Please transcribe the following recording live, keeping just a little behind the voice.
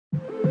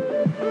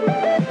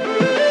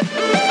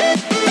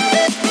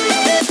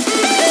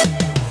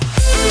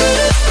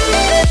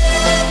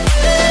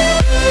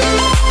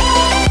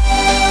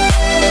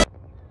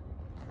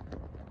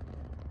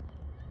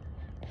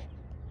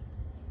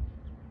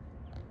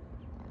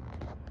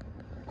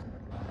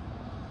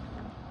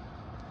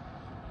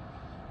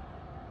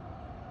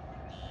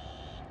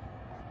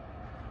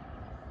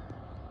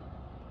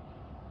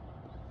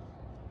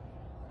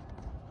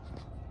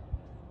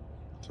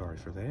sorry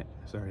for that.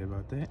 Sorry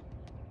about that.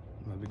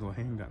 My big old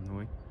hand got in the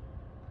way.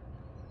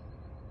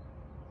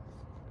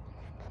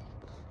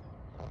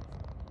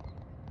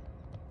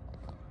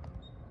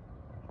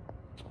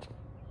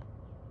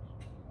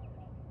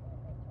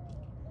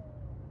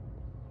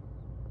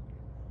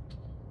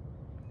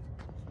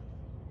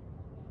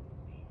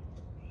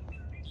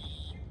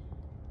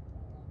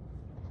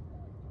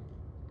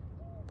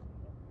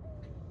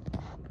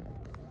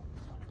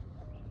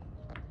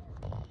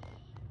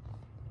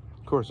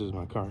 Of course, this is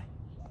my car.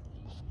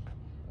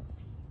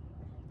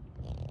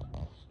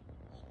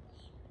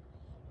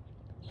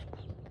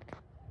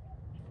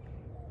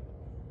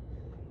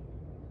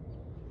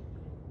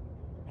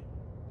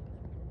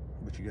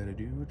 What you gotta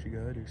do, what you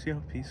gotta do. See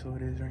how peaceful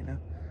it is right now?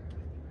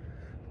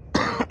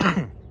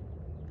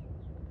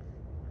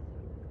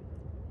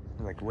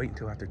 Like, wait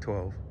until after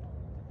 12.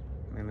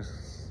 And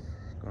it's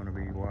gonna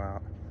be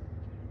wild.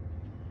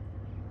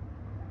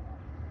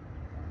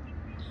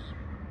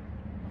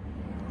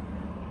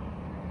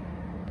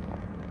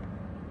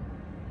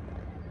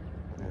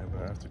 Yeah,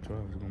 but after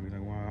 12, it's gonna be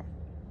like wild.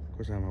 Of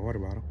course, I have my water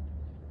bottle.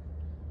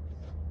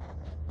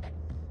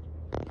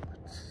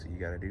 So you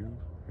gotta do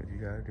what you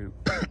gotta do.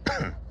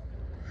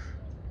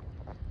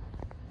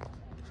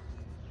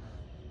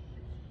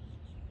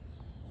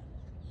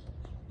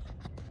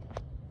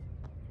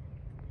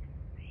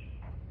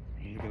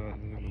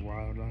 Look at the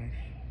wildlife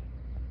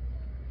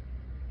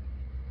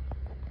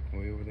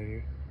way over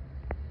there.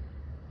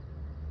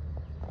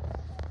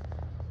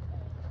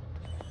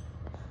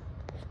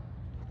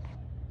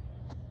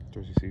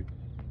 Don't you see?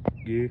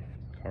 Yeah,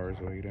 cars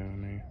way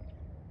down there.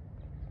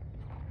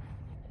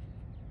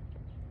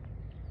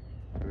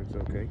 But it's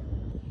okay.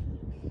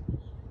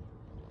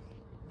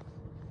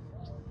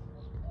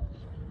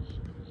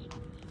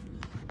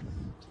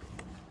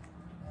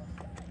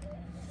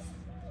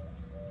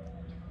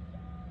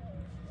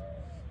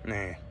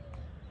 Nah.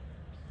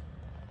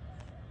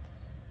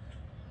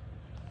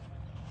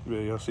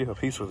 Really, y'all see how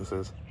peaceful this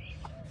is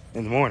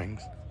in the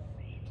mornings.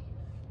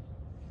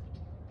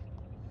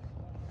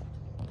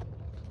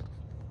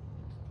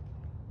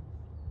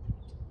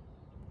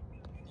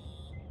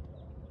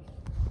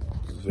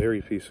 It's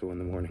very peaceful in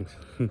the mornings.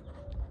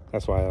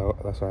 That's why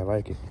I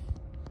like it.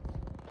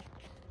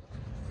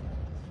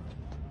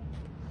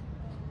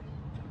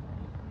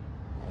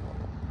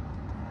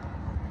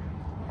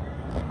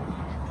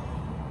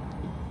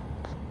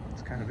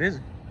 Kind of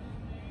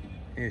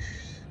busy-ish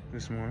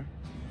this morning.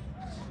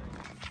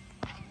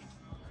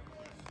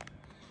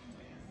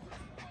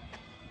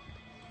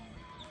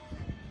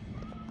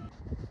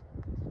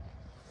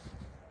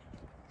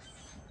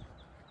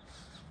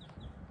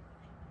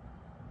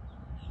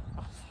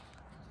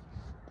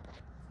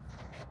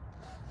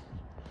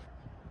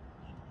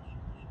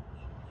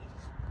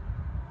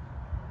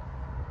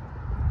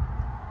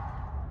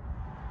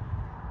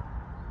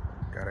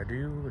 Gotta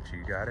do what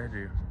you gotta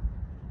do.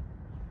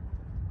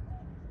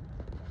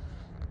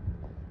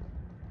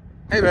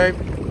 Hey, babe.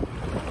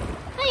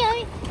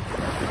 Hi.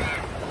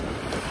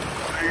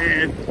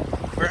 Man,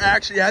 we're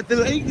actually at the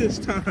lake this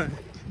time.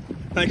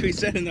 Like we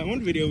said in that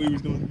one video we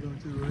was going to go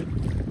to, right?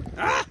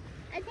 Ah!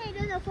 I can't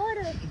do no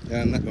photo.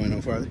 Yeah, I'm not going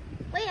no farther.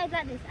 Wait, I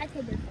got this. I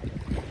can do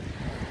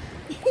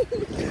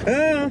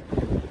this.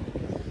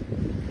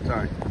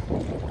 Sorry.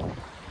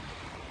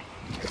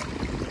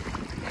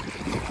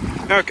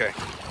 Okay.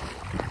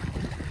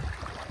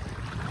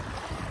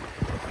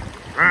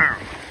 Wow.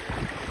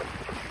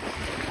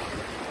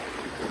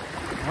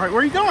 All right,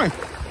 where are you going?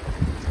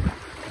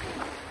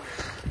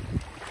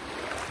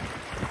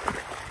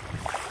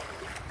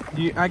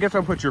 I guess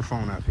I'll put your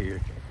phone up here.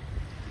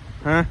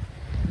 Huh?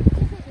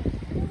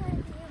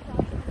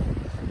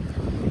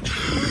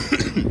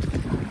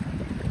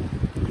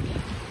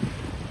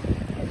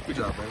 Good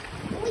job,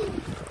 babe.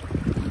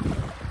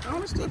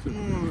 Oh, it's different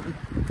one.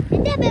 The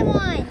different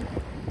one.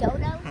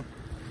 Dodo.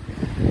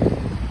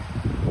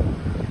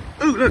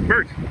 Ooh, look,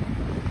 birds.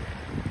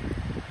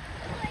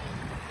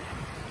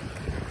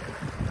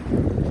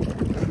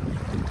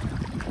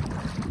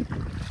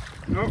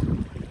 Oh,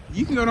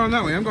 you can go down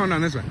that way. I'm going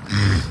down this way.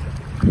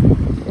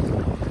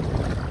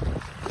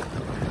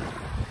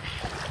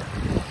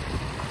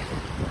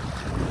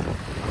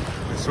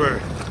 I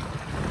swear.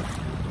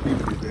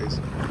 People these days.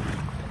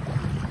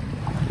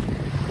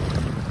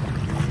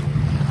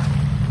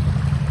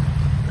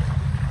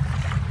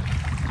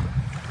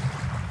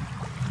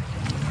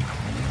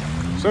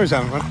 Somebody's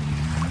having fun.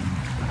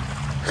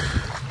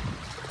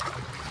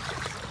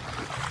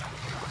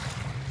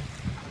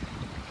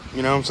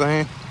 You know what I'm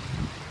saying?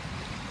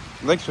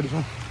 Lake's pretty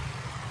fun.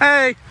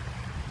 Hey!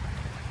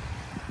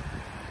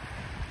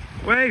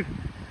 Wave!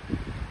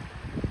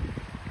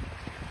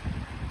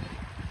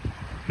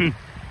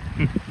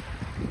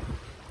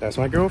 That's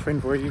my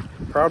girlfriend for you.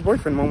 Proud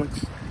boyfriend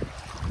moments.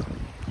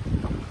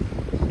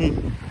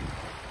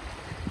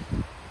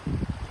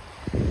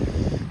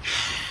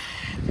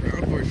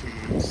 Proud boyfriend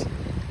moments.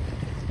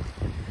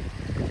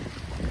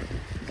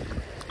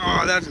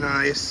 Oh, that's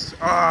nice.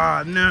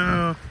 Oh,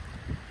 no.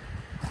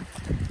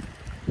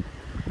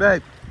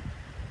 Babe.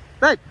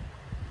 Babe.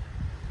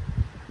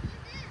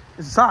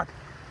 It's a sock.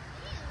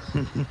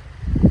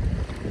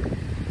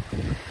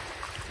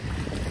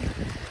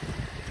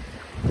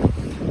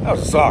 That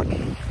was a sock.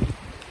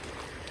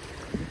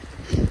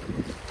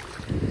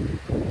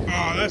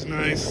 Oh, that's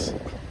nice.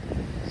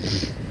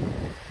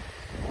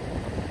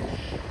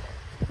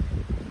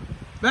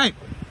 Babe,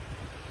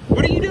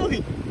 what are you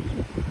doing?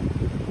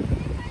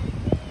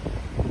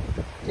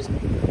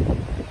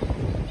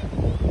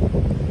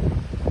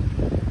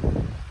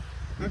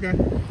 Okay.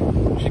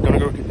 She's gonna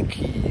go get the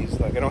keys.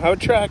 Like, I don't have a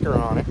tracker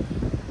on it.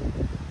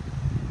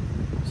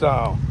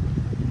 So,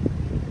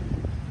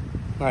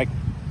 like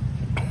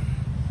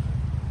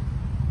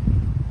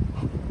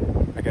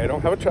I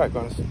don't have a tracker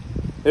on this.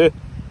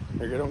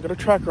 I don't get a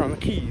tracker on the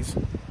keys.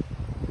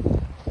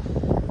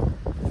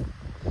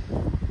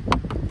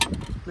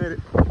 Made it.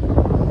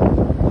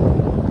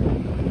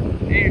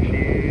 There she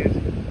is.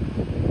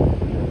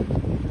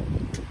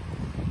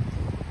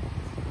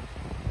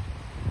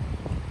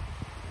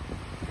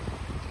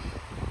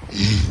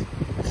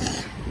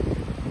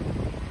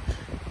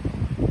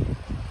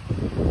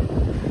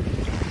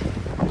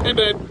 Hey,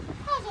 babe.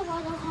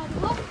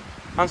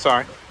 I'm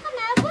sorry. I'm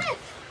out of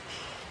breath.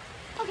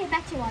 Okay,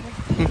 back to water.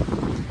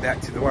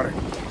 Back to the water.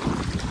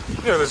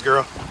 Look at this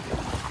girl.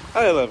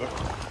 I love her.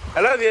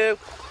 I love you.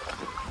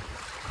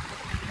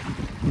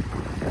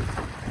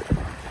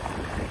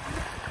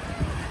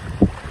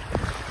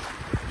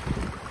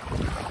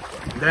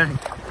 Dang.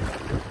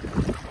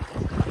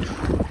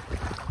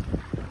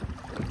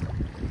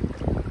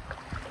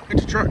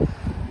 It's a truck.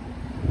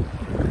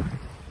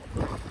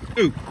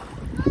 Ooh.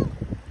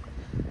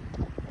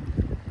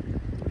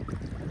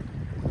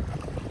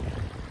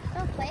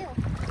 Don't fail.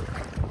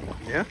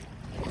 Yeah?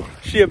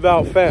 She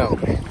about fell.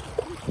 Hello.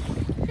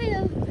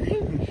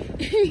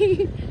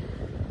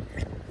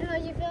 How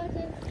you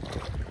feeling?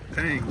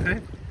 Dang, hey.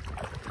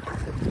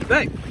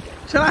 Hey,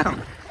 chill out.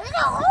 There's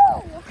a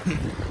hole.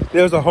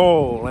 There's a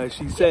hole, as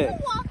she You said. can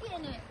walk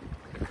in it.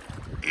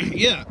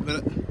 Yeah,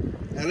 but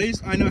at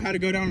least I know how to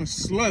go down a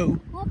slow.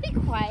 Well, be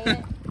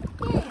quiet.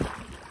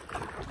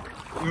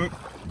 Yeah.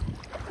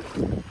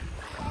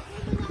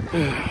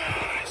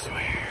 I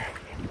swear.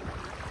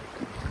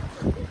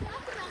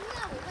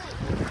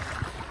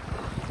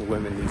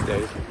 Women these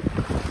days.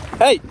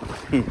 Hey!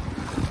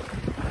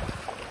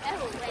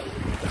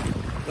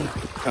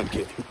 I'm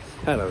kidding.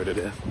 I love her to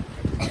death.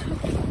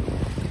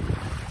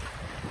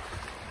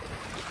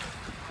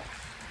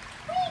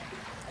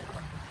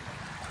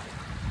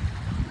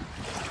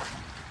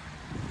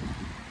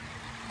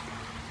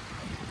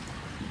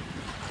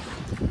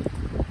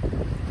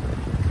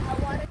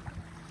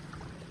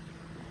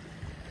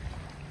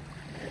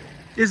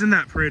 Isn't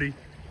that pretty?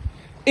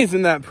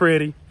 Isn't that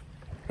pretty?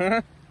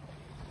 Huh?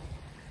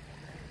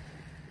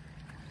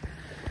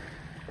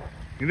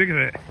 Look at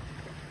that.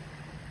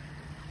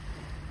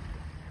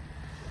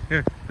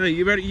 Here, hey,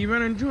 you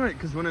better enjoy it,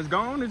 because when it's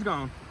gone, it's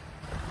gone.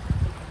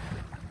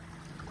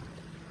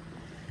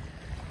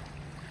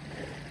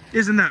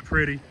 Isn't that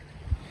pretty?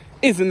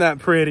 Isn't that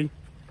pretty?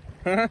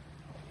 Huh?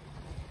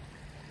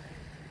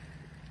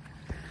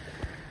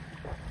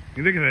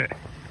 Look at that.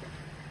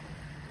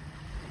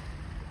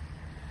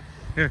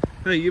 Here,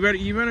 hey, you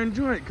better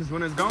enjoy it, because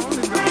when it's gone,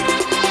 it's gone.